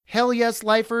Hell Yes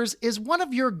Lifers, is one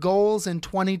of your goals in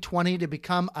 2020 to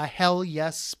become a Hell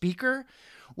Yes speaker?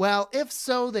 Well, if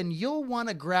so, then you'll want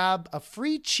to grab a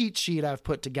free cheat sheet I've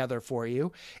put together for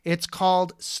you. It's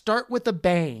called Start with a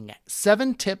Bang,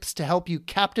 7 tips to help you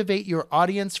captivate your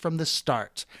audience from the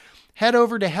start. Head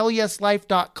over to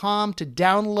hellyeslife.com to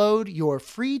download your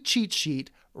free cheat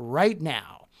sheet right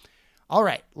now. All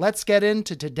right, let's get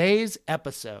into today's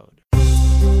episode.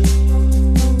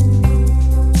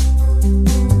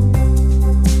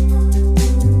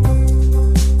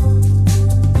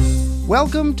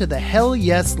 Welcome to the Hell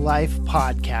Yes Life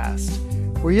podcast,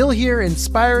 where you'll hear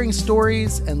inspiring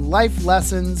stories and life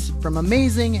lessons from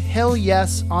amazing Hell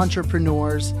Yes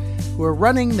entrepreneurs who are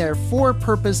running their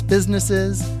for-purpose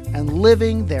businesses and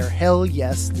living their Hell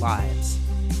Yes lives.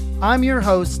 I'm your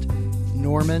host,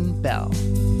 Norman Bell.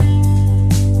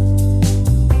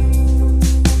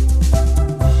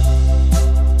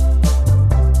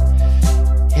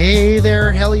 Hey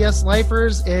there, Hell Yes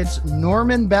Lifers. It's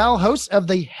Norman Bell, host of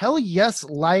the Hell Yes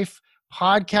Life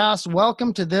podcast.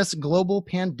 Welcome to this global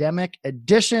pandemic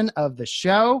edition of the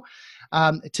show.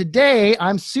 Today,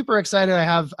 I'm super excited. I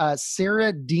have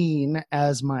Sarah Dean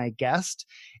as my guest.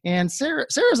 And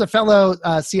Sarah's a fellow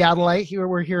Seattleite.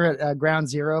 We're here at ground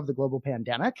zero of the global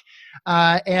pandemic.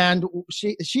 And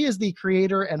she is the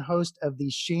creator and host of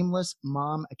the Shameless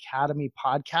Mom Academy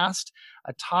podcast,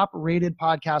 a top-rated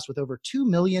podcast with over 2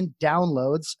 million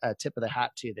downloads. Tip of the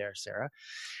hat to you there, Sarah.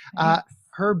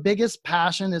 Her biggest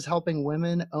passion is helping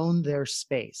women own their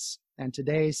space. And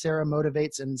today, Sarah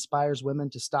motivates and inspires women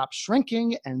to stop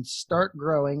shrinking and start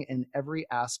growing in every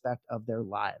aspect of their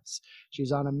lives.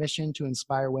 She's on a mission to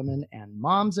inspire women and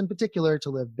moms in particular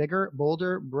to live bigger,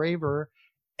 bolder, braver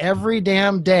every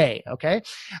damn day. Okay.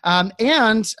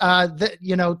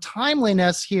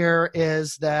 Timeliness here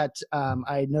is that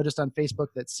I noticed on Facebook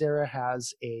that Sarah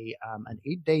has an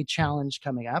 8-day challenge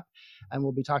coming up, and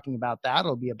we'll be talking about that.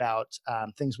 It'll be about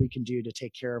things we can do to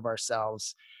take care of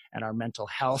ourselves and our mental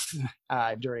health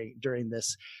during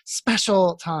this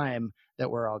special time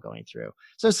that we're all going through.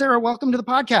 So Sarah, welcome to the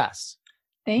podcast.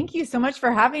 Thank you so much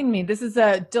for having me. This is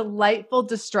a delightful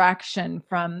distraction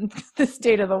from the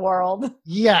state of the world.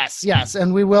 Yes.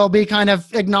 And we will be kind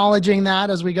of acknowledging that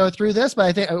as we go through this, but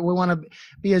I think we want to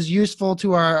be as useful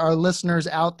to our listeners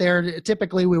out there.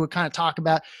 Typically, we would kind of talk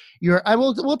about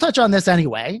we'll touch on this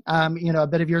anyway, a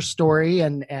bit of your story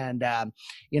and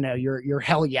your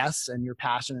hell yes and your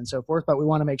passion and so forth, but we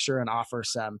want to make sure and offer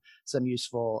some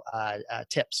useful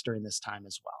tips during this time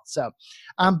as well. So,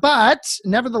 but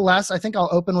nevertheless, I think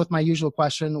I'll open with my usual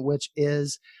question, which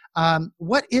is,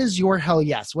 what is your hell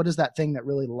yes? What is that thing that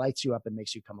really lights you up and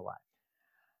makes you come alive?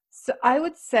 So I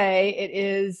would say it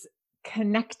is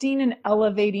connecting and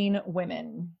elevating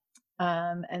women.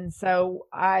 And so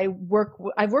I've worked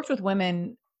with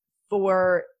women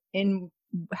in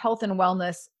health and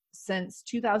wellness since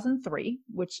 2003,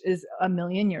 which is a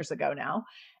million years ago now.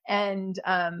 And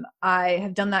I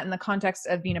have done that in the context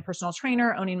of being a personal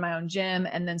trainer, owning my own gym,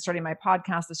 and then starting my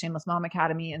podcast, the Shameless Mom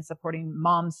Academy, and supporting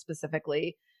moms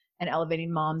specifically and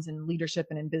elevating moms in leadership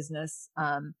and in business.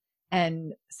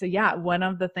 And so, one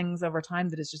of the things over time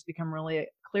that has just become really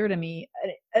clear to me,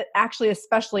 actually,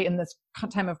 especially in this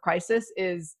time of crisis,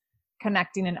 is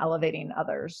connecting and elevating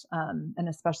others, and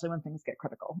especially when things get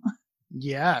critical.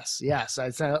 Yes.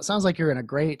 It sounds like you're in a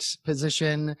great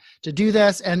position to do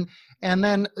this. And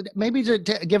then maybe to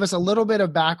give us a little bit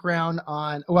of background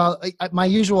on, my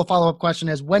usual follow-up question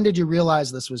is, when did you realize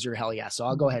this was your hell yes? So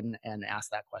I'll go ahead and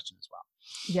ask that question as well.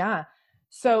 Yeah.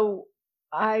 So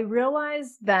I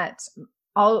realized that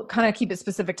I'll kind of keep it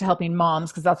specific to helping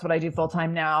moms because that's what I do full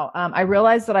time now. I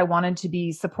realized that I wanted to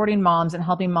be supporting moms and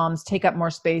helping moms take up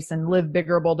more space and live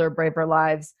bigger, bolder, braver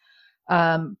lives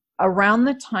around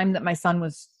the time that my son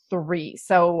was 3.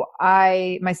 So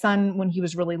my son, when he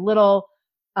was really little,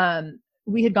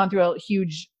 we had gone through a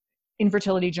huge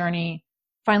infertility journey,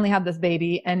 finally had this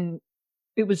baby, and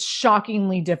it was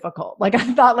shockingly difficult. Like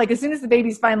I thought, as soon as the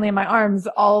baby's finally in my arms,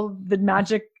 all the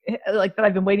magic that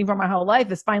I've been waiting for my whole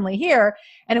life is finally here.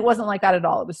 And it wasn't like that at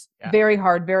all. It was very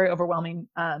hard, very overwhelming,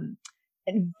 and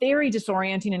very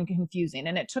disorienting and confusing.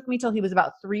 And it took me till he was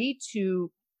about 3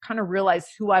 to kind of realize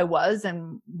who I was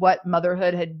and what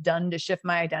motherhood had done to shift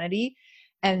my identity.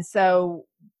 And so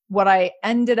what I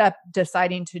ended up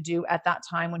deciding to do at that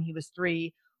time when he was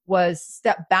 3 was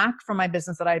step back from my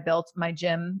business that I built, my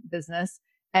gym business,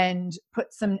 and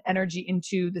put some energy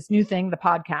into this new thing, the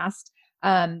podcast,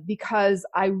 because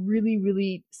I really,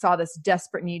 really saw this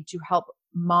desperate need to help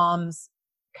moms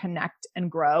connect and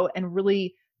grow and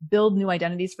really build new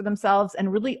identities for themselves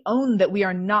and really own that we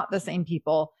are not the same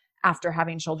people after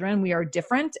having children. We are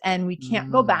different and we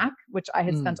can't go back, which I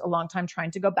had Mm. spent a long time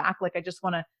trying to go back. Like, I just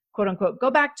want to, quote unquote, go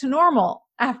back to normal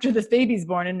after this baby's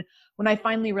born. And when I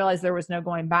finally realized there was no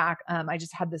going back, I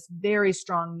just had this very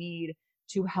strong need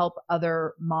to help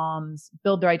other moms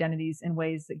build their identities in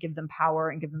ways that give them power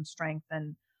and give them strength,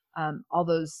 and all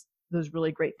those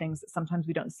really great things that sometimes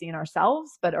we don't see in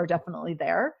ourselves, but are definitely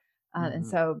there. And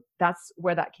so that's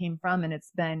where that came from. And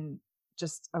it's been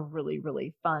just a really,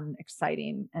 really fun,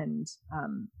 exciting, and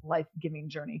life-giving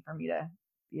journey for me to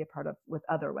be a part of with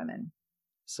other women.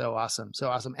 So awesome. So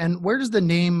awesome. And where does the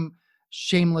name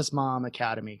Shameless Mom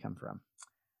Academy come from?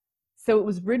 So it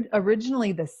was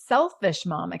originally the Selfish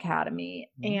Mom Academy.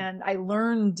 And I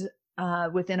learned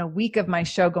within a week of my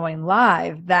show going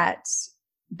live that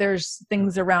there's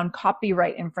things around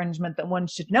copyright infringement that one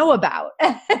should know about.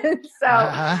 And so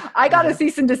I got a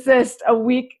cease and desist a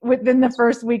week within the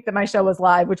first week that my show was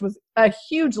live, which was a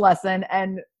huge lesson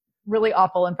and really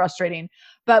awful and frustrating.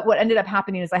 But what ended up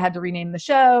happening is I had to rename the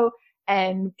show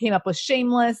and came up with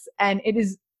Shameless, and it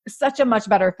is such a much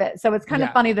better fit. So it's kind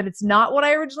of funny that it's not what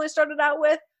I originally started out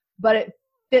with, but it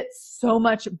fits so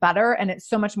much better and it's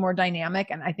so much more dynamic,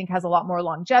 and I think has a lot more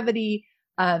longevity.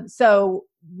 So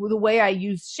the way I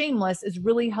use Shameless is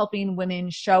really helping women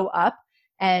show up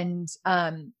and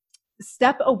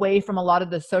step away from a lot of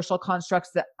the social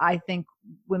constructs that I think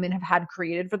women have had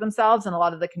created for themselves, and a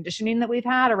lot of the conditioning that we've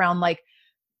had around I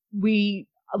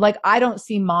don't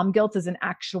see mom guilt as an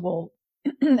actual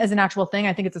thing.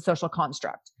 I think it's a social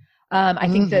construct. I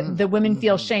think that the women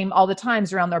feel shame all the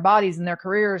times around their bodies and their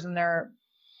careers and their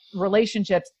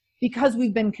relationships because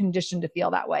we've been conditioned to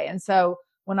feel that way. And so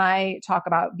when I talk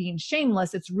about being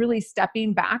shameless, it's really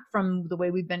stepping back from the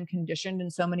way we've been conditioned in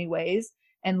so many ways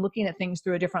and looking at things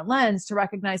through a different lens to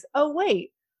recognize, oh, wait,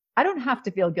 I don't have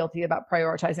to feel guilty about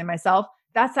prioritizing myself.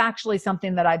 That's actually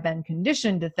something that I've been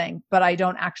conditioned to think, but I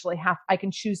don't actually I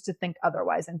can choose to think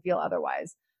otherwise and feel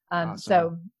otherwise. Awesome.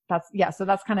 So that's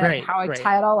kind of how I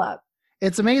tie it all up.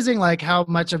 It's amazing, like how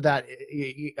much of that,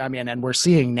 I mean, and we're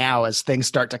seeing now as things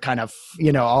start to kind of,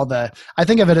 I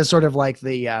think of it as sort of like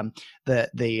the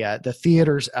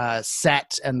theater's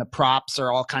set and the props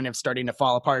are all kind of starting to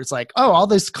fall apart. It's like, oh, all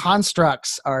these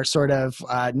constructs are sort of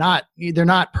they're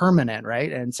not permanent.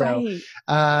 Right. And so,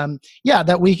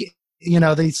 that we,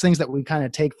 these things that we kind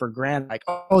of take for granted, like,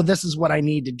 oh, this is what I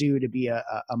need to do to be a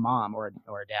mom or a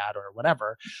dad or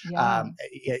whatever. Yeah.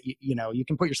 You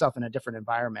can put yourself in a different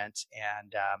environment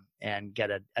and get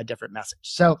a different message.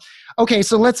 So, okay.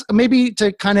 So let's maybe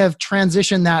to kind of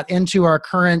transition that into our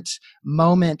current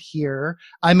moment here.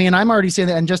 I mean, I'm already saying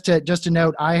that. And just to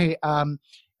note, I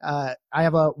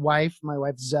have a wife, my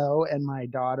wife Zoe, and my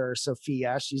daughter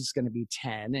Sophia. She's going to be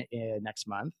 10 next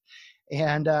month.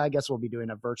 And I guess we'll be doing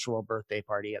a virtual birthday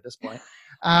party at this point.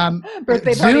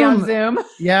 Birthday party on Zoom.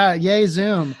 Yeah, yay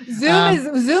Zoom.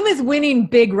 Zoom is winning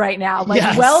big right now.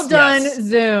 Like, well done,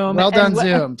 Zoom. Well done,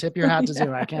 Zoom. Tip your hat to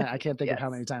Zoom. I can't think of how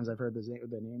many times I've heard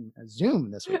the name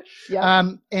Zoom this week.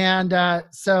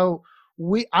 So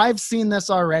I've seen this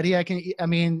already.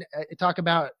 Talk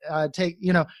about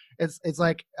it's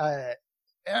like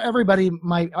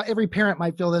every parent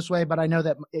might feel this way, but I know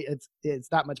that it's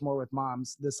that much more with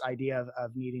moms, this idea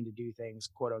of needing to do things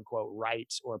quote unquote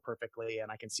right or perfectly.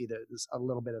 And I can see that there's a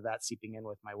little bit of that seeping in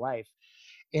with my wife.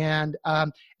 And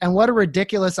what a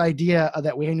ridiculous idea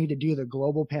that we need to do the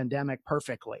global pandemic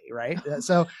perfectly, right?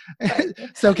 So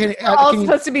can all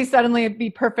supposed to be suddenly be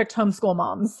perfect homeschool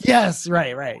moms. Yes,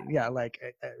 right. Yeah, like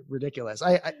ridiculous.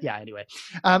 Anyway,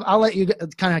 I'll let you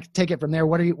kind of take it from there.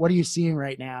 What are you seeing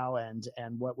right now, and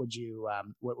what would you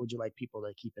like people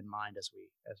to keep in mind as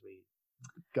we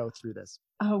go through this?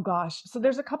 Oh gosh, so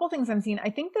there's a couple things I'm seeing. I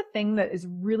think the thing that is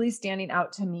really standing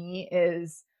out to me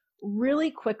is really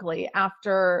quickly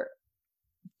after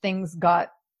things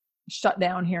got shut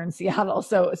down here in Seattle,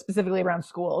 so specifically around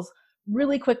schools,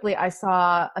 really quickly I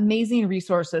saw amazing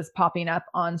resources popping up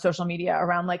on social media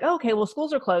around like, oh, okay, well,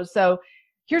 schools are closed, so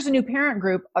here's a new parent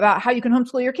group about how you can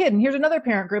homeschool your kid, and here's another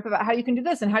parent group about how you can do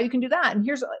this and how you can do that, and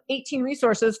here's 18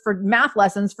 resources for math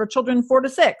lessons for children 4 to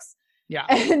 6. Yeah.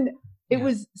 And it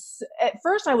was, at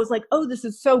first I was like, oh, this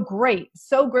is so great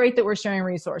that we're sharing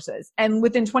resources. And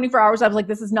within 24 hours, I was like,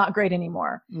 this is not great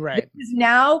anymore. Right. This is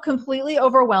now completely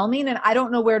overwhelming, and I don't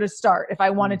know where to start if I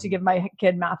wanted to give my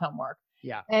kid math homework.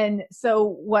 Yeah. And so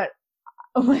what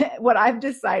I've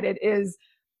decided is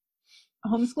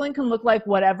homeschooling can look like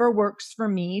whatever works for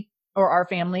me or our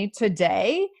family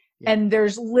today. Yeah. And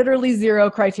there's literally zero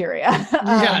criteria.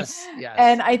 Yes.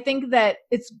 And I think that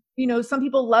it's, some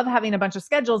people love having a bunch of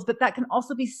schedules, but that can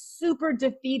also be super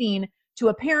defeating to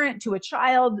a parent, to a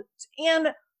child,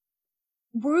 and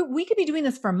we could be doing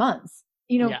this for months.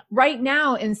 You know, right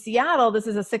now in Seattle, this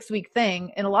is a 6-week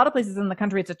thing. In a lot of places in the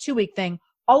country, it's a 2-week thing.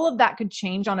 All of that could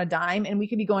change on a dime, and we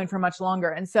could be going for much longer.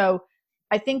 And so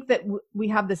I think that we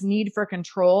have this need for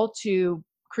control to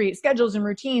create schedules and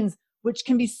routines, which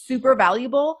can be super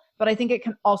valuable, but I think it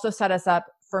can also set us up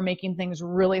for making things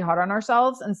really hard on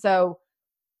ourselves. And so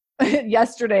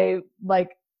yesterday, like,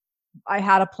 I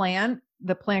had a plan.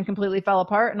 The plan completely fell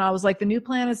apart. And I was like, the new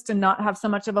plan is to not have so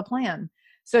much of a plan.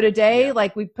 So today,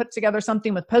 like, we put together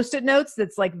something with Post-it notes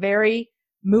that's like very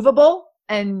movable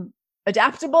and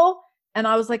adaptable. And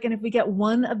I was like, and if we get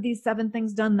one of these 7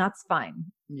 things done, that's fine.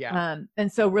 Yeah.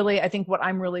 And so really, I think what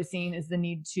I'm really seeing is the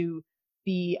need to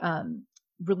be,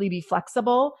 really be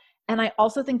flexible. And I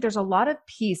also think there's a lot of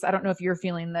peace. I don't know if you're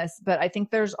feeling this, but I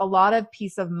think there's a lot of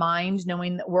peace of mind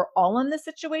knowing that we're all in this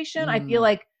situation. I feel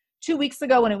like 2 weeks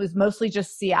ago, when it was mostly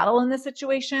just Seattle in this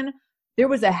situation, there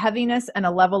was a heaviness and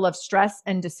a level of stress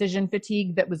and decision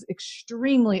fatigue that was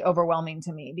extremely overwhelming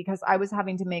to me, because I was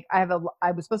having to make, I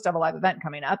was supposed to have a live event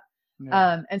coming up.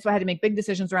 And so I had to make big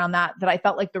decisions around that I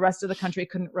felt like the rest of the country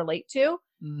couldn't relate to.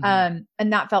 And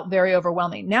that felt very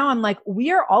overwhelming. Now I'm like,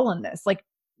 we are all in this. Like,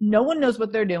 no one knows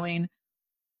what they're doing.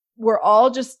 We're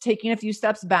all just taking a few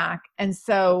steps back. And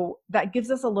so that gives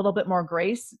us a little bit more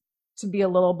grace to be a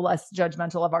little less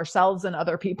judgmental of ourselves and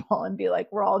other people, and be like,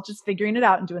 we're all just figuring it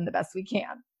out and doing the best we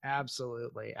can.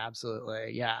 Absolutely.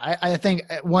 Absolutely. Yeah. I think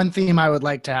one theme I would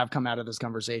like to have come out of this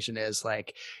conversation is,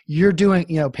 like, you're doing,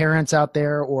 parents out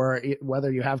there, or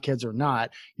whether you have kids or not,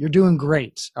 you're doing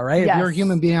great. All right. Yes. If you're a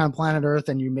human being on planet Earth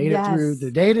and you made it through the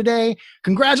day to day,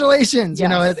 congratulations.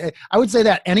 Yes. I would say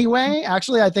that anyway.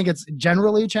 Actually, I think it's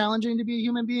generally challenging to be a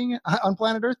human being on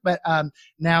planet Earth, but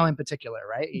now in particular,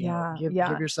 right? Give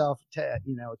yourself,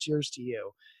 cheers to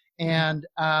you. And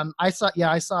I saw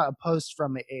a post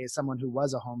from someone who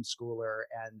was a homeschooler,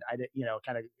 and I did,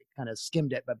 kind of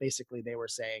skimmed it, but basically they were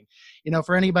saying,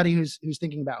 for anybody who's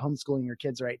thinking about homeschooling your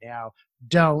kids right now,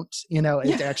 don't,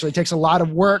 it actually takes a lot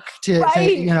of work to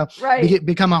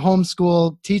become a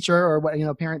homeschool teacher,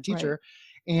 or parent teacher.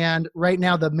 Right. And right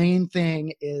now the main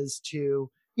thing is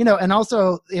to, and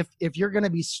also if you're going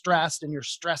to be stressed and you're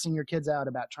stressing your kids out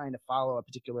about trying to follow a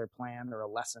particular plan or a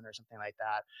lesson or something like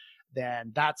that,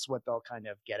 then that's what they'll kind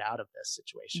of get out of this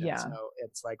situation. Yeah. So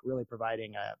it's like really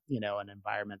providing an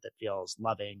environment that feels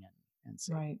loving and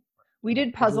safe. Right. We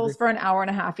did puzzles for an hour and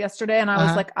a half yesterday, and I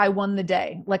was like, I won the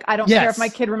day. Like, I don't care if my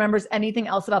kid remembers anything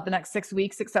else about the next 6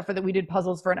 weeks, except for that we did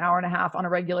puzzles for an hour and a half on a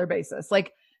regular basis.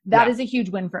 Like, that is a huge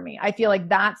win for me. I feel like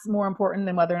that's more important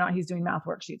than whether or not he's doing math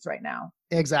worksheets right now.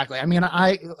 Exactly. I mean,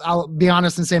 I'll be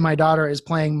honest and say my daughter is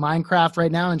playing Minecraft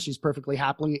right now, and she's perfectly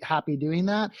happy doing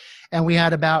that. And we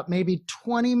had about maybe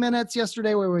 20 minutes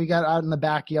yesterday where we got out in the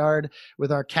backyard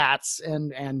with our cats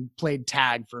and played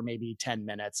tag for maybe 10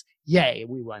 minutes. Yay,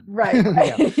 we won. Right.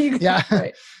 Yeah.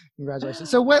 Right.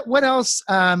 Congratulations. So what else?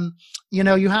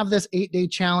 You have this 8-day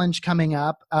challenge coming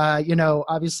up.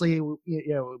 Obviously,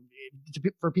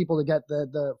 for people to get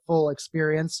the full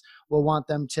experience, we'll want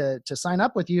them to sign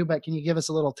up with you, but can you give us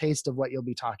a little taste of what you'll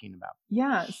be talking about?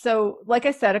 Yeah. So like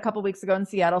I said, a couple of weeks ago in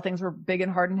Seattle, things were big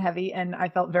and hard and heavy, and I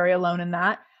felt very alone in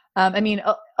that.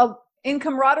 In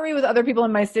camaraderie with other people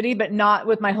in my city, but not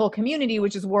with my whole community,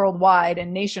 which is worldwide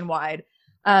and nationwide.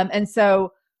 And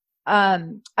so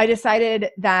I decided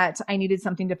that I needed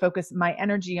something to focus my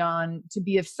energy on, to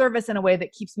be of service in a way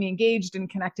that keeps me engaged and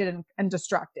connected and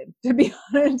distracted, to be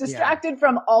distracted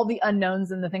from all the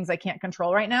unknowns and the things I can't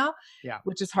control right now,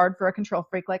 which is hard for a control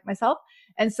freak like myself.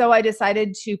 And so I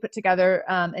decided to put together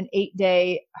an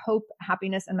 8-day hope,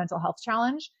 happiness, and mental health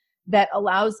challenge that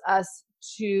allows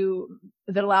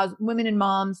women and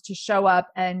moms to show up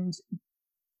and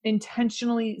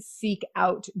intentionally seek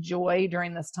out joy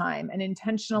during this time, and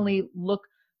intentionally look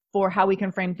for how we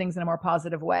can frame things in a more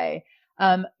positive way.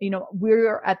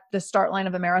 We're at the start line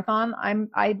of a marathon.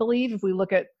 I believe, if we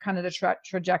look at kind of the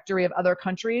trajectory of other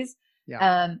countries,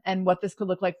 and what this could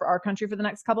look like for our country for the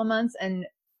next couple months. And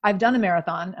I've done a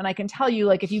marathon, and I can tell you,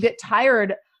 like, if you get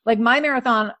tired, like my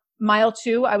marathon, mile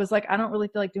 2, I was like, I don't really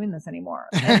feel like doing this anymore.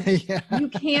 You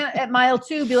can't at mile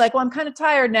 2 be like, well, I'm kind of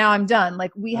tired now, I'm done.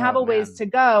 Like, we have a ways to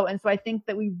go. And so I think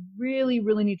that we really,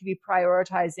 really need to be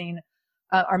prioritizing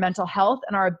our mental health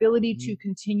and our ability to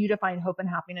continue to find hope and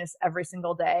happiness every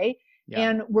single day.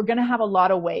 And we're going to have a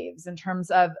lot of waves in terms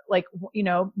of, like,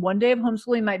 one day of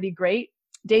homeschooling might be great.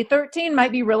 Day 13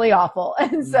 might be really awful.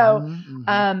 And so,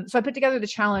 so I put together the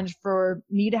challenge for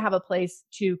me to have a place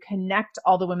to connect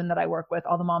all the women that I work with,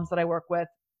 all the moms that I work with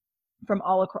from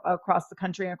all across the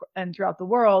country and throughout the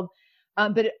world.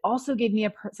 But it also gave me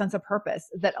a sense of purpose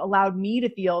that allowed me to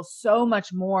feel so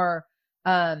much more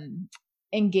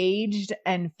engaged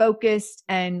and focused,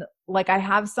 and like I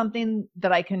have something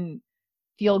that I can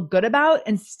feel good about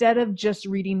instead of just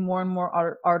reading more and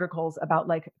more articles about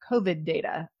like COVID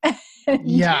data.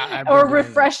 Yeah. Or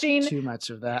refreshing too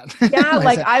much of that. Yeah.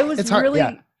 Like I was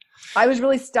I was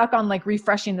really stuck on like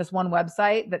refreshing this one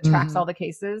website that tracks all the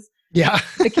cases. Yeah.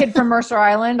 The kid from Mercer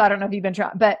Island. I don't know if you've been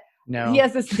but no. He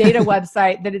has this data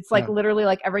website that it's like literally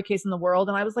like every case in the world.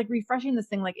 And I was like refreshing this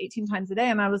thing like 18 times a day.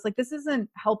 And I was like, this isn't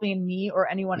helping me or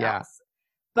anyone else.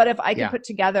 But if I could put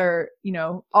together, you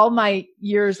know, all my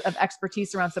years of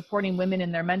expertise around supporting women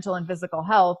in their mental and physical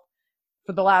health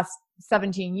for the last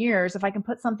 17 years, if I can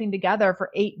put something together for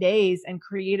 8 days and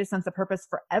create a sense of purpose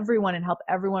for everyone and help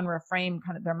everyone reframe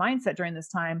kind of their mindset during this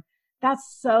time,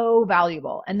 that's so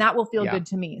valuable. And that will feel good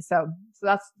to me. So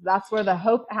that's where the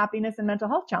Hope, Happiness, and Mental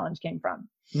Health Challenge came from.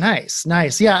 Nice.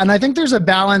 Yeah. And I think there's a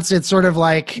balance. It's sort of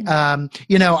like,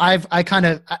 you know,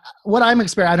 what I'm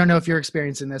experiencing, I don't know if you're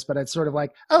experiencing this, but it's sort of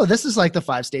like, oh, this is like the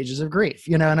 5 stages of grief,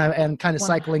 you know, and kind of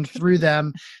cycling through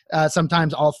them,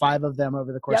 sometimes all 5 of them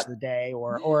over the course of the day,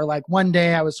 or like one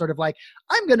day I was sort of like,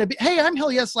 hey, I'm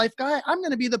Hell Yes Life guy. I'm going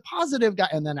to be the positive guy.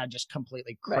 And then I just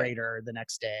completely crater the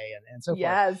next day and so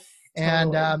forth.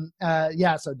 And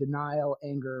so denial,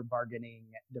 anger, bargaining,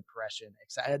 depression.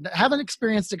 I haven't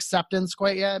experienced acceptance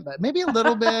quite yet, but maybe a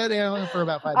little bit, you know, for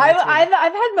about 5 minutes.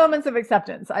 I've had moments of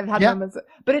acceptance. I've had moments,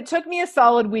 but it took me a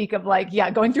solid week of like,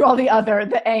 going through all the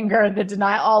anger, the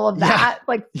denial, all of that,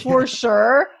 like for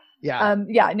sure.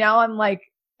 Now I'm like,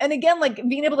 and again, like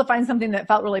being able to find something that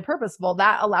felt really purposeful,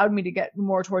 that allowed me to get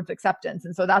more towards acceptance.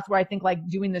 And so that's where I think like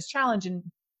doing this challenge and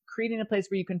creating a place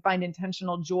where you can find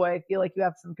intentional joy, feel like you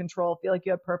have some control, feel like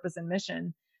you have purpose and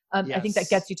mission. I think that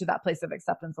gets you to that place of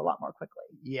acceptance a lot more quickly.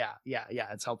 Yeah.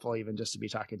 It's helpful even just to be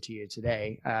talking to you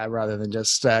today, rather than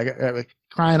just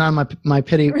crying on my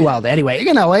pity. Well, anyway,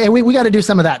 you know, we got to do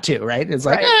some of that too, right? It's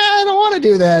like, I don't want to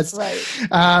do this.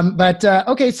 Right.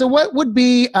 Okay. So what would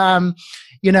be,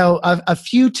 you know, a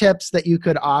few tips that you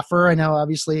could offer? I know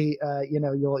obviously, you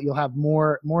know, you'll have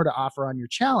more to offer on your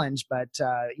challenge, but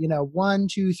you know, 1,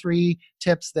 2, 3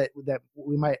 tips that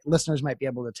listeners might be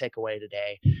able to take away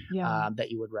today,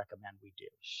 that you would recommend we do.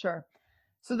 Sure.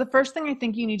 So the first thing, I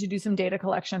think you need to do some data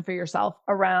collection for yourself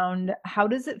around how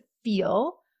does it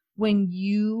feel when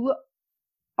you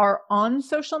are on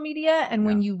social media and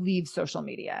when you leave social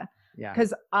media.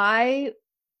 Because I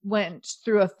went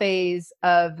through a phase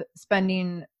of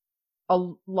spending a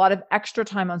lot of extra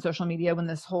time on social media when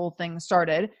this whole thing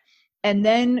started. And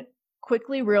then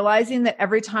quickly realizing that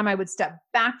every time I would step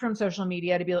back from social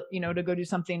media to be, you know, to go do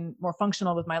something more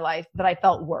functional with my life, that I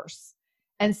felt worse.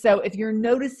 And so if you're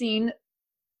noticing,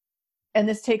 and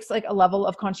this takes like a level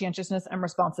of conscientiousness and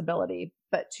responsibility,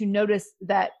 but to notice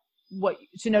what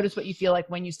you feel like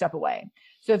when you step away.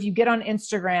 So if you get on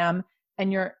Instagram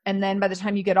and then by the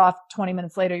time you get off 20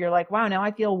 minutes later, you're like, wow, now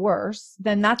I feel worse,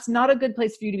 then that's not a good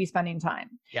place for you to be spending time.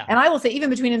 And I will say,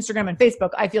 even between Instagram and Facebook,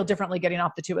 I feel differently getting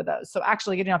off the two of those. So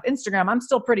actually getting off Instagram, I'm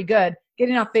still pretty good.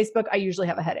 Getting off Facebook, I usually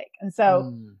have a headache. And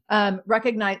so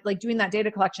recognize, like doing that data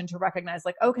collection to recognize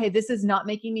like, okay, this is not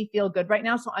making me feel good right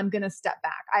now. So I'm going to step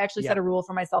back. I actually set a rule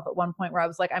for myself at one point where I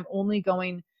was like, I'm only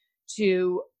going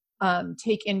to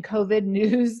take in COVID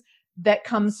news that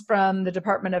comes from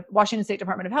the Washington State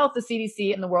Department of Health, the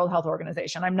CDC, and the World Health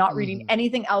Organization. I'm not reading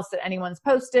anything else that anyone's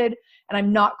posted, and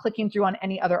I'm not clicking through on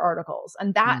any other articles.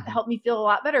 And that helped me feel a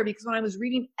lot better, because when I was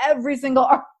reading every single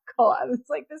article, I was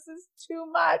like, this is too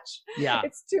much.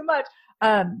 It's too much.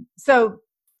 So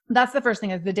that's the first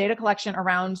thing, is the data collection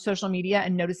around social media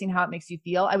and noticing how it makes you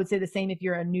feel. I would say the same if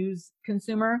you're a news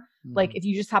consumer. Like if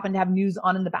you just happen to have news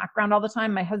on in the background all the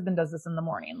time. My husband does this in the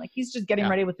morning. Like he's just getting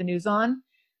ready with the news on.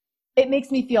 It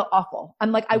makes me feel awful.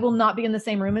 I'm like, I will not be in the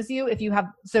same room as you if you have,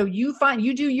 so you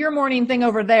do your morning thing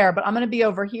over there, but I'm going to be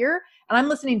over here and I'm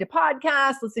listening to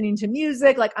podcasts, listening to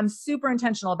music. Like I'm super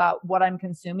intentional about what I'm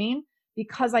consuming,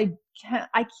 because I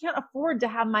can't afford to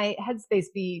have my headspace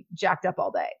be jacked up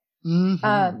all day.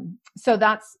 So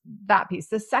that's that piece.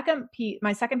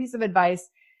 My second piece of advice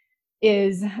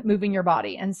is moving your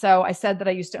body. And so I said that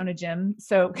I used to own a gym.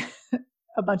 So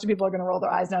a bunch of people are going to roll their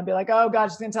eyes now and be like, oh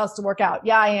God, she's going to tell us to work out.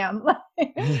 Yeah, I am.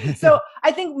 So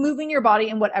I think moving your body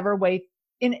in whatever way,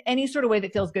 in any sort of way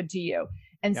that feels good to you.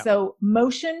 And so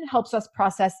motion helps us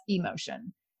process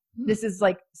emotion. This is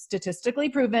like statistically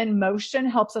proven. Motion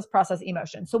helps us process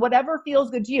emotion. So whatever feels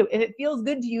good to you, if it feels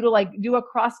good to you to like do a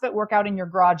CrossFit workout in your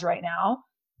garage right now,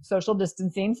 social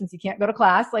distancing, since you can't go to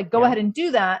class, like go ahead and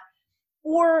do that.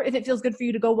 Or if it feels good for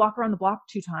you to go walk around the block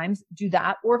 2 times, do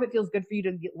that. Or if it feels good for you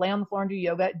to lay on the floor and do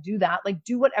yoga, do that. Like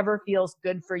do whatever feels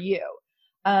good for you.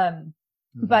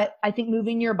 But I think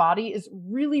moving your body is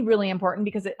really, really important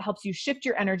because it helps you shift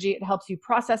your energy. It helps you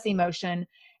process emotion.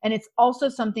 And it's also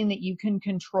something that you can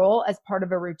control as part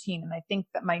of a routine. And I think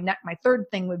that my third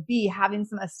thing would be having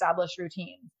some established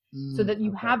routines so that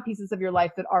you have pieces of your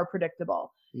life that are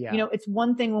predictable. Yeah. You know, it's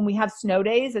one thing when we have snow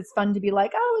days, it's fun to be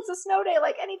like, oh, it's a snow day,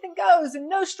 like anything goes and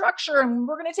no structure. And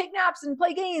we're going to take naps and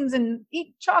play games and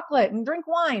eat chocolate and drink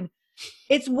wine.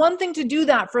 It's one thing to do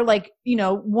that for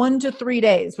 1 to 3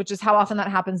 days, which is how often that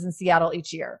happens in Seattle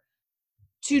each year.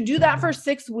 To do that for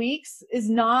 6 weeks is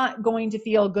not going to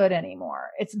feel good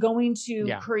anymore. It's going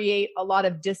to create a lot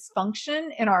of dysfunction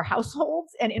in our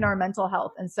households and in our mental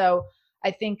health. And so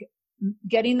I think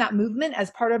getting that movement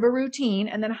as part of a routine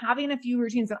and then having a few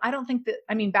routines. And I don't think that,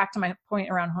 back to my point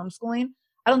around homeschooling,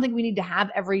 I don't think we need to have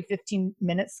every 15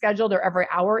 minutes scheduled or every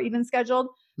hour even scheduled.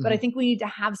 But I think we need to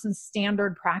have some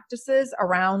standard practices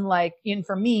around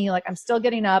for me, I'm still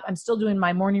getting up. I'm still doing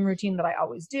my morning routine that I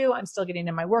always do. I'm still getting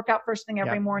in my workout first thing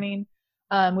every morning.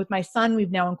 With my son,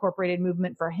 we've now incorporated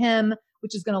movement for him,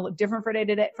 which is going to look different from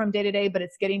day to day, but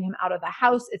it's getting him out of the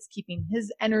house. It's keeping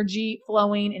his energy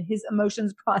flowing and his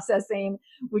emotions processing,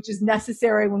 which is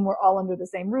necessary when we're all under the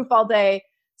same roof all day.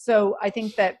 So I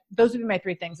think that those would be my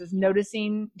three things: is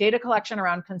noticing data collection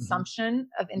around consumption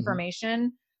of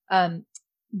information,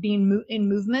 being in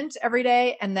movement every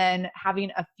day, and then having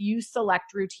a few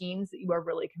select routines that you are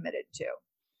really committed to.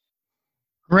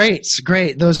 Great.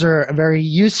 Those are very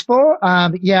useful.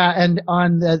 And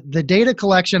on the data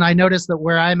collection, I noticed that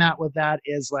where I'm at with that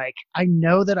is I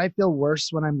know that I feel worse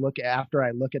when after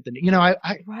I look at the,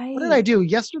 what did I do?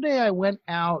 Yesterday I went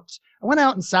out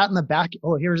and sat in the back.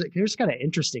 Oh, here's kind of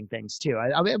interesting things too.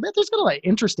 I bet there's kind of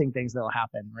interesting things that'll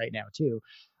happen right now too.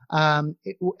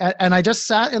 And I just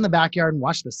sat in the backyard and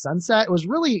watched the sunset. It was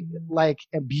really it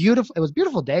was a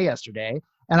beautiful day yesterday.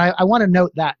 And I want to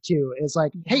note that too, is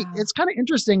hey, it's kind of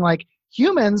interesting.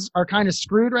 Humans are kind of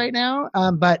screwed right now.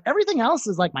 But everything else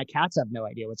is my cats have no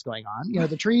idea what's going on.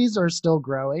 The trees are still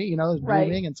growing,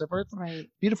 moving and so forth. Right.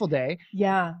 Beautiful day.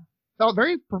 Yeah. Felt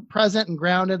very present and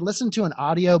grounded. Listened to an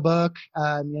audiobook,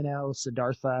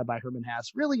 Siddhartha by Herman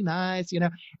Hesse. Really nice, And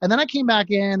then I came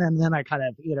back in and then I kind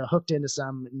of, hooked into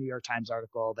some New York Times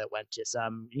article that went to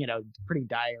some, pretty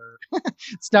dire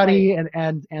study.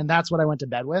 Right. And that's what I went to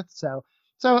bed with. So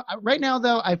right now,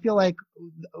 though, I feel like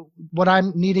what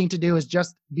I'm needing to do is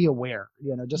just be aware, be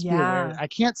aware. I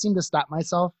can't seem to stop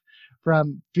myself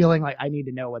from feeling like I need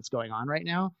to know what's going on right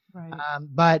now. Right.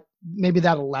 But maybe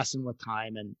that'll lessen with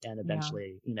time and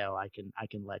eventually, I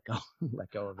can let go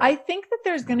of it. I think that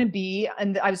there's going to be,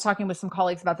 and I was talking with some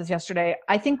colleagues about this yesterday,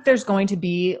 I think there's going to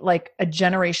be a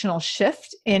generational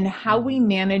shift in how we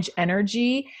manage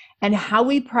energy and how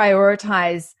we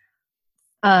prioritize,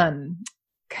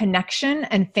 connection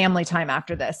and family time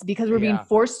after this, because we're being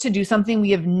forced to do something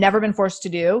we have never been forced to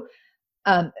do.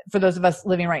 For those of us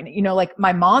living right now,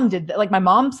 my mom did, my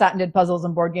mom sat and did puzzles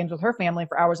and board games with her family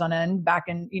for hours on end back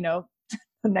in,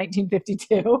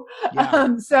 1952.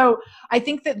 Yeah. So I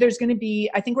think that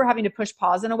I think we're having to push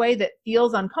pause in a way that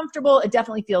feels uncomfortable. It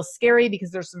definitely feels scary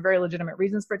because there's some very legitimate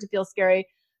reasons for it to feel scary.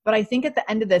 But I think at the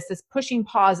end of this pushing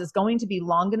pause is going to be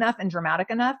long enough and dramatic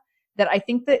enough that I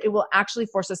think that it will actually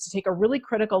force us to take a really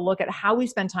critical look at how we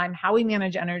spend time, how we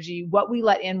manage energy, what we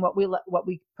let in, what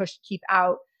we push, keep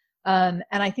out. And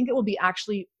I think it will be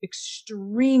actually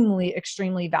extremely,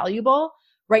 extremely valuable.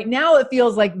 Right now, it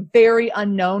feels very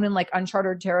unknown and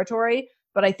uncharted territory,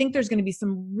 but I think there's going to be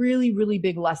some really, really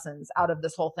big lessons out of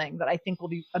this whole thing that I think will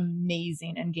be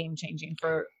amazing and game changing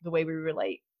for the way we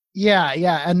relate. Yeah.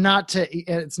 And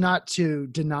it's not to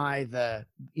deny the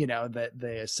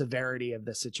severity of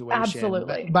the situation.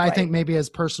 Absolutely. But I think maybe as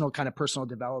personal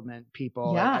development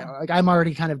people, I'm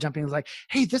already kind of jumping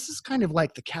hey, this is kind of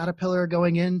the caterpillar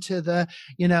going into the,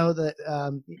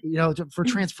 for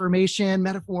transformation,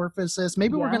 metamorphosis.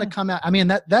 Maybe we're going to come out.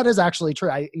 That is actually true.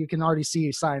 You can already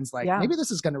see signs maybe this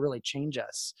is going to really change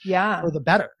us for the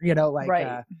better,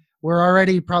 right. We're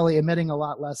already probably emitting a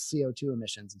lot less CO2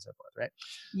 emissions and so forth, right?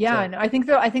 Yeah, no, I think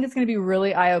it's going to be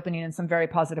really eye-opening in some very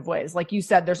positive ways. Like you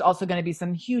said, there's also going to be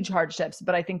some huge hardships,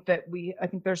 but I think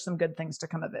there's some good things to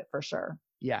come of it for sure.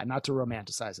 Yeah, not to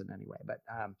romanticize it in any way, but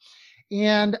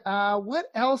and what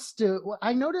else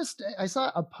I noticed? I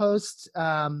saw a post.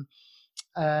 I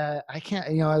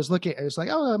was looking, I was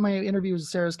oh, my interview with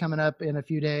Sarah's coming up in a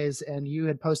few days. And you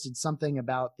had posted something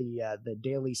about the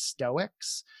Daily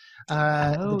Stoics,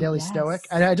 the Daily Stoic.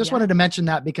 And I just wanted to mention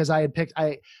that because I had picked,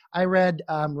 I read,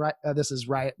 this is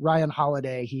Ryan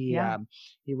Holiday.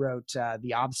 he wrote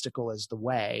The Obstacle is the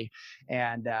Way.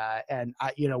 And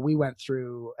we went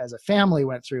through, as a family,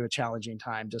 went through a challenging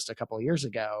time just a couple of years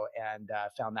ago, and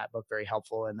found that book very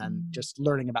helpful. And then just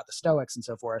learning about the Stoics and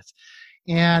so forth.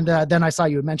 And then I saw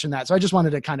you mention that. So I just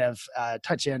wanted to kind of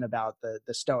touch in about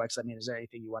the Stoics. I mean, is there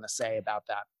anything you want to say about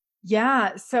that?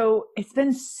 Yeah. So it's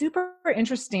been super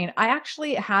interesting. I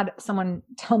actually had someone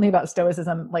tell me about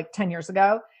Stoicism like 10 years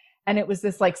ago. And it was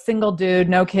this like single dude,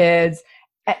 no kids,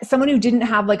 someone who didn't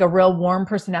have like a real warm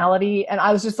personality. And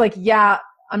I was just like, yeah,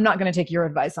 I'm not going to take your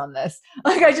advice on this.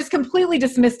 Like I just completely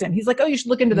dismissed him. He's like, oh, you should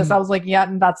look into this. I was like,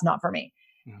 yeah, that's not for me.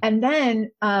 And then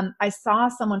I saw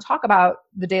someone talk about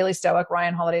the Daily Stoic,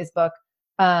 Ryan Holiday's book,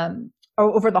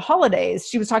 over the holidays.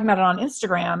 She was talking about it on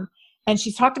Instagram. And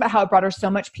she talked about how it brought her so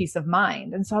much peace of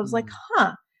mind. And so I was like,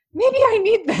 maybe I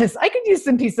need this. I could use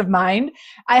some peace of mind.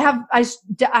 I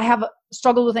have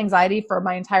struggled with anxiety for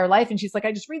my entire life. And she's like,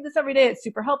 I just read this every day. It's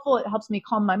super helpful. It helps me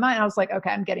calm my mind. I was like, okay,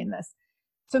 I'm getting this.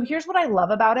 So here's what I love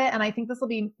about it. And I think this will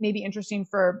be maybe interesting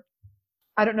for,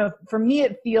 I don't know, for me,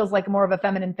 it feels like more of a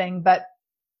feminine thing, but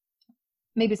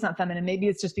maybe it's not feminine. Maybe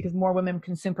it's just because more women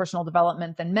consume personal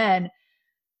development than men.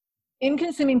 In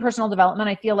consuming personal development,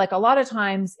 I feel like a lot of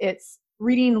times it's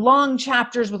reading long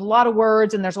chapters with a lot of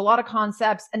words and there's a lot of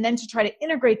concepts. And then to try to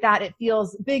integrate that, it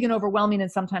feels big and overwhelming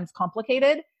and sometimes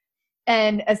complicated.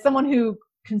 And as someone who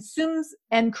consumes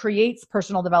and creates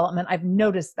personal development, I've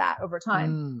noticed that over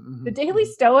time. The Daily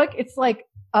Stoic, it's like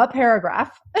a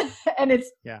paragraph and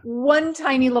it's one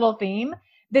tiny little theme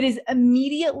that is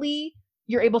immediately,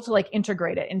 you're able to like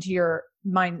integrate it into your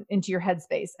mind, into your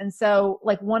headspace. And so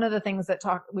like one of the things that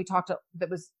that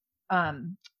was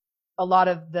a lot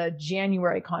of the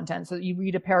January content. So you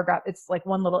read a paragraph, it's like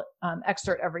one little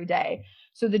excerpt every day.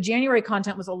 So the January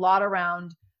content was a lot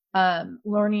around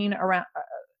learning around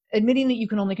admitting that you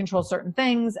can only control certain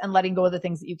things and letting go of the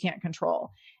things that you can't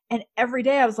control. And every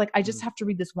day I was like, I just have to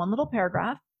read this one little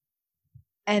paragraph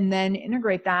and then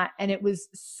integrate that. And it was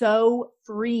so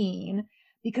freeing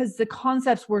because the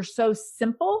concepts were so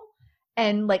simple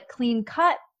and like clean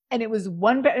cut. And it was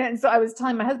one, and so I was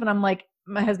telling my husband, I'm like,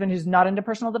 my husband who's not into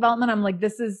personal development, I'm like,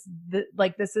 this is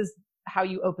how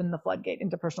you open the floodgate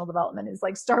into personal development, is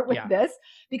like, start with this,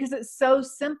 because it's so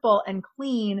simple and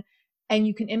clean and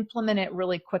you can implement it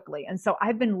really quickly. And so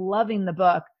I've been loving the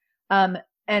book.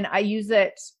 And I use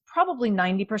it probably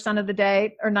 90% of the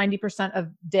day or 90% of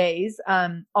days.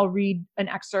 I'll read an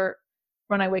excerpt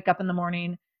when I wake up in the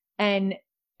morning, and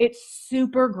it's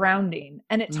super grounding.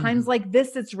 And at times like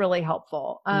this, it's really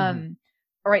helpful.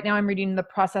 Right now I'm reading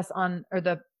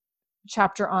the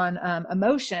chapter on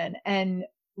emotion and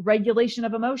regulation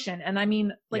of emotion. And I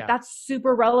mean, like that's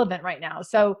super relevant right now.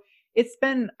 So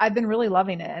I've been really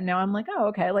loving it. And now I'm like, oh,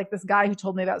 okay. Like this guy who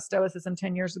told me about Stoicism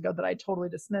 10 years ago that I totally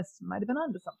dismissed might've been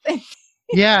onto something.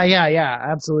 Yeah.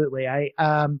 Absolutely.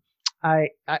 I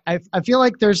feel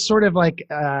like there's sort of like,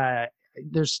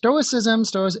 there's Stoicism,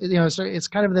 so it's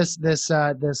kind of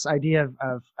this idea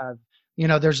of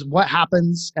there's what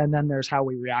happens and then there's how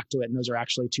we react to it. And those are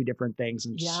actually two different things,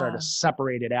 and just sort of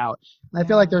separate it out. And I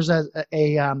feel like there's a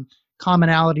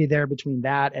commonality there between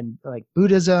that and like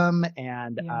Buddhism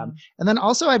and then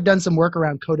also I've done some work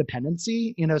around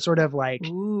codependency, sort of like,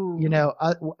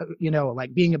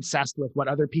 like being obsessed with what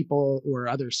other people or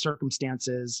other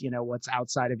circumstances, what's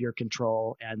outside of your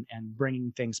control, and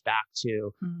bringing things back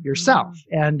to yourself.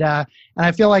 And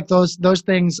I feel like those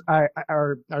things are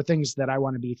things that I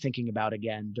want to be thinking about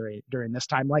again during this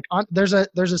time. Like there's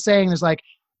a saying, there's like,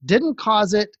 didn't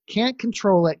cause it, can't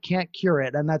control it, can't cure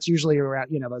it. And that's usually around,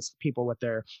 those people with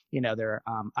their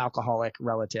alcoholic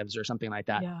relatives or something like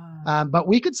that. But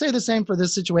we could say the same for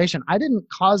this situation. I didn't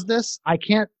cause this. I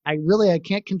can't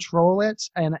control it,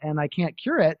 and I can't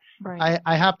cure it. Right.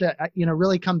 I have to,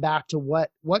 really come back to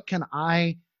what can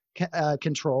I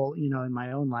control, in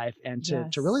my own life, and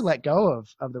to really let go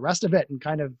of the rest of it and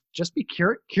kind of just be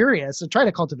curious and try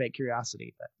to cultivate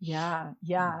curiosity. But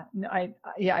no,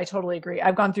 I totally agree.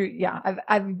 I've gone through,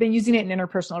 I've been using it in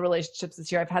interpersonal relationships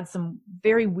this year. I've had some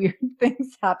very weird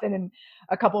things happen in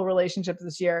a couple of relationships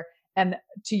this year. And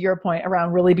to your point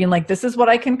around really being like, this is what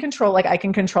I can control. Like I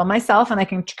can control myself, and I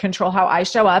can control how I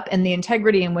show up and the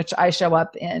integrity in which I show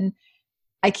up in.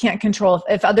 I can't control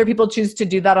if other people choose to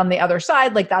do that on the other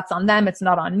side, like that's on them. It's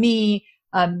not on me.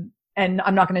 And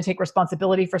I'm not going to take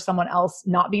responsibility for someone else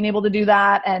not being able to do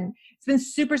that. And it's been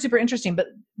super, super interesting, but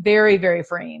very, very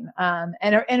freeing. And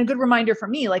a good reminder for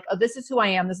me, like, oh, this is who I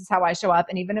am. This is how I show up.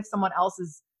 And even if someone else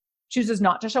chooses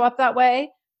not to show up that way,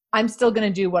 I'm still going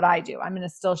to do what I do. I'm going to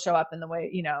still show up in the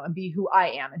way, and be who I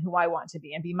am and who I want to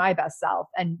be, and be my best self,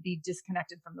 and be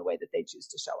disconnected from the way that they choose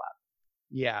to show up.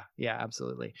 Yeah,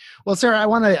 absolutely. Well, Sarah, I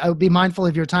want to be mindful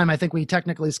of your time. I think we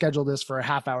technically scheduled this for a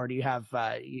half hour. Do you have,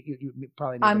 you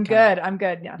probably need I'm good. I'm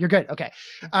good. Yeah. You're good. Okay.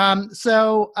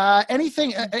 So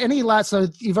any last, so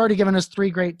you've already given us 3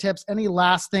 great tips. Any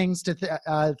last things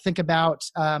to think about,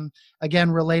 again,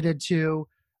 related to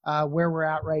where we're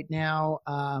at right now?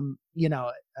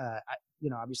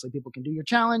 Obviously people can do your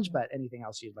challenge, but anything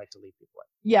else you'd like to leave people with?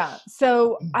 Yeah.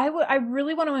 So I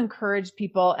really want to encourage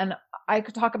people, and I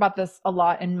could talk about this a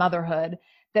lot in motherhood,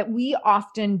 that we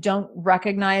often don't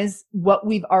recognize what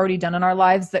we've already done in our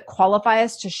lives that qualify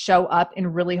us to show up in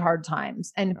really hard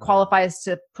times and qualify us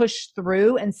to push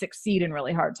through and succeed in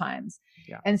really hard times.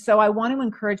 Yeah. And so I want to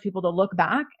encourage people to look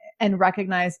back and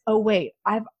recognize, oh, wait,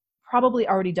 I've probably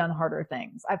already done harder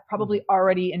things. I've probably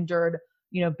already endured,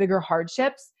 bigger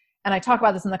hardships. And I talk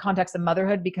about this in the context of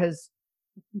motherhood because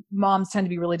moms tend to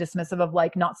be really dismissive of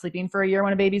like not sleeping for a year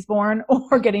when a baby's born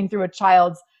or getting through a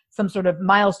child's some sort of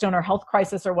milestone or health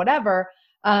crisis or whatever.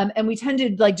 And we tend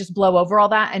to like just blow over all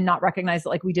that and not recognize that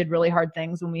like we did really hard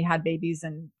things when we had babies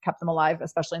and kept them alive,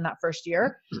 especially in that first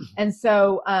year. And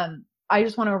so I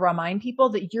just want to remind people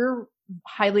that you're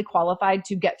highly qualified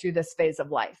to get through this phase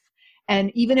of life.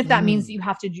 And even if that means that you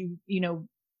have to do,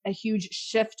 a huge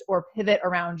shift or pivot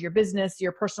around your business,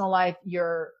 your personal life,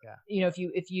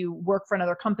 if you work for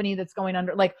another company that's going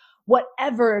under, like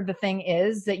whatever the thing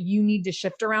is that you need to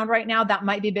shift around right now, that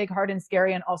might be big, hard, and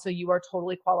scary. And also you are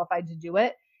totally qualified to do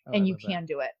it and you can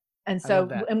do it. And so,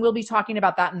 and we'll be talking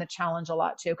about that in the challenge a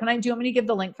lot too. Do you want me to give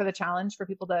the link for the challenge for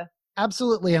people to?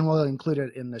 Absolutely. And we'll include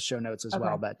it in the show notes as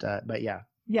well. But yeah.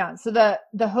 Yeah. So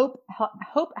the Hope,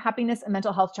 Happiness, and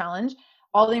Mental Health Challenge,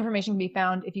 all the information can be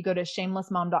found if you go to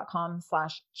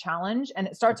shamelessmom.com/challenge, and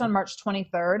it starts on March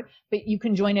 23rd, but you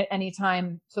can join it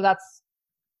anytime. So it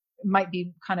might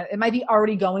be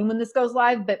already going when this goes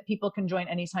live, but people can join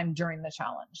anytime during the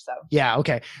challenge. So yeah.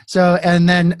 Okay. So, and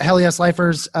then Hell Yes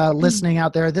Lifers listening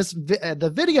out there,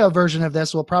 the video version of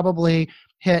this will probably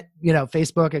hit,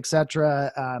 Facebook,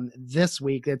 etc. This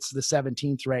week. It's the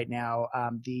 17th right now.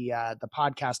 The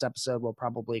podcast episode will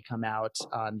probably come out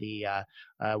on the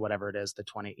whatever it is, the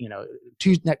 20,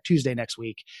 Tuesday next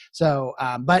week. So,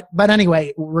 but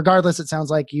anyway, regardless, it sounds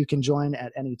like you can join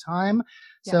at any time.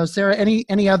 Yeah. So Sarah,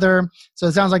 any other? So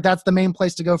it sounds like that's the main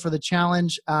place to go for the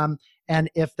challenge.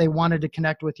 And if they wanted to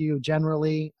connect with you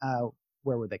generally,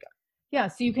 where would they go? Yeah,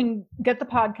 so you can get the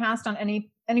podcast on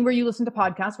anywhere you listen to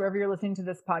podcasts, wherever you're listening to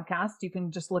this podcast. You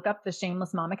can just look up the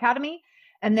Shameless Mom Academy.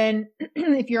 And then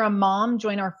if you're a mom,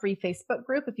 join our free Facebook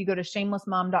group. If you go to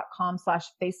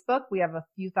shamelessmom.com/Facebook, we have a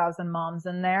few thousand moms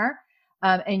in there.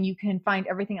 And you can find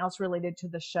everything else related to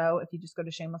the show if you just go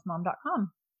to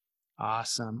shamelessmom.com.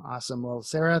 Awesome. Well,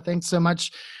 Sarah, thanks so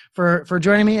much for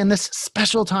joining me in this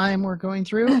special time we're going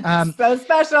through. So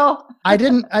special. I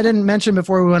didn't mention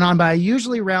before we went on, but I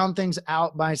usually round things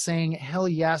out by saying hell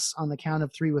yes on the count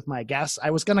of 3 with my guests. I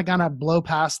was going to kind of blow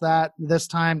past that this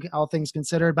time, all things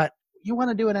considered, but you want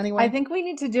to do it anyway? I think we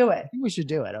need to do it. I think we should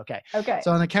do it. Okay.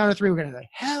 So on the count of 3, we're going to say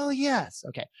hell yes.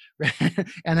 Okay.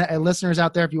 And listeners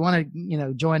out there, if you want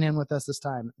to, join in with us this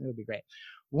time, it would be great.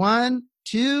 1,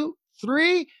 2,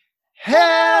 3.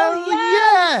 Hell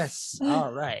yes!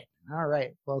 All right.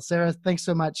 Well, Sarah, thanks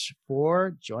so much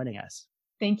for joining us.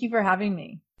 Thank you for having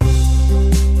me.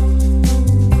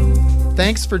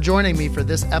 Thanks for joining me for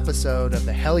this episode of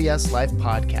the Hell Yes Life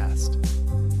podcast.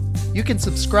 You can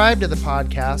subscribe to the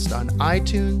podcast on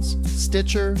iTunes,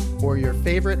 Stitcher, or your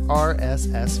favorite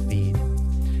RSS feed.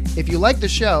 If you like the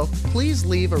show, please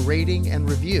leave a rating and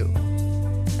review.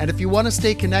 And if you want to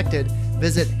stay connected,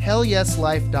 visit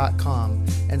hellyeslife.com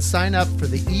and sign up for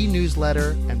the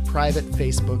e-newsletter and private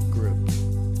Facebook group.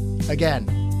 Again,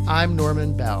 I'm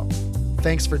Norman Bell.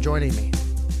 Thanks for joining me.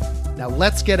 Now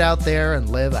let's get out there and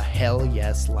live a hell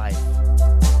yes life.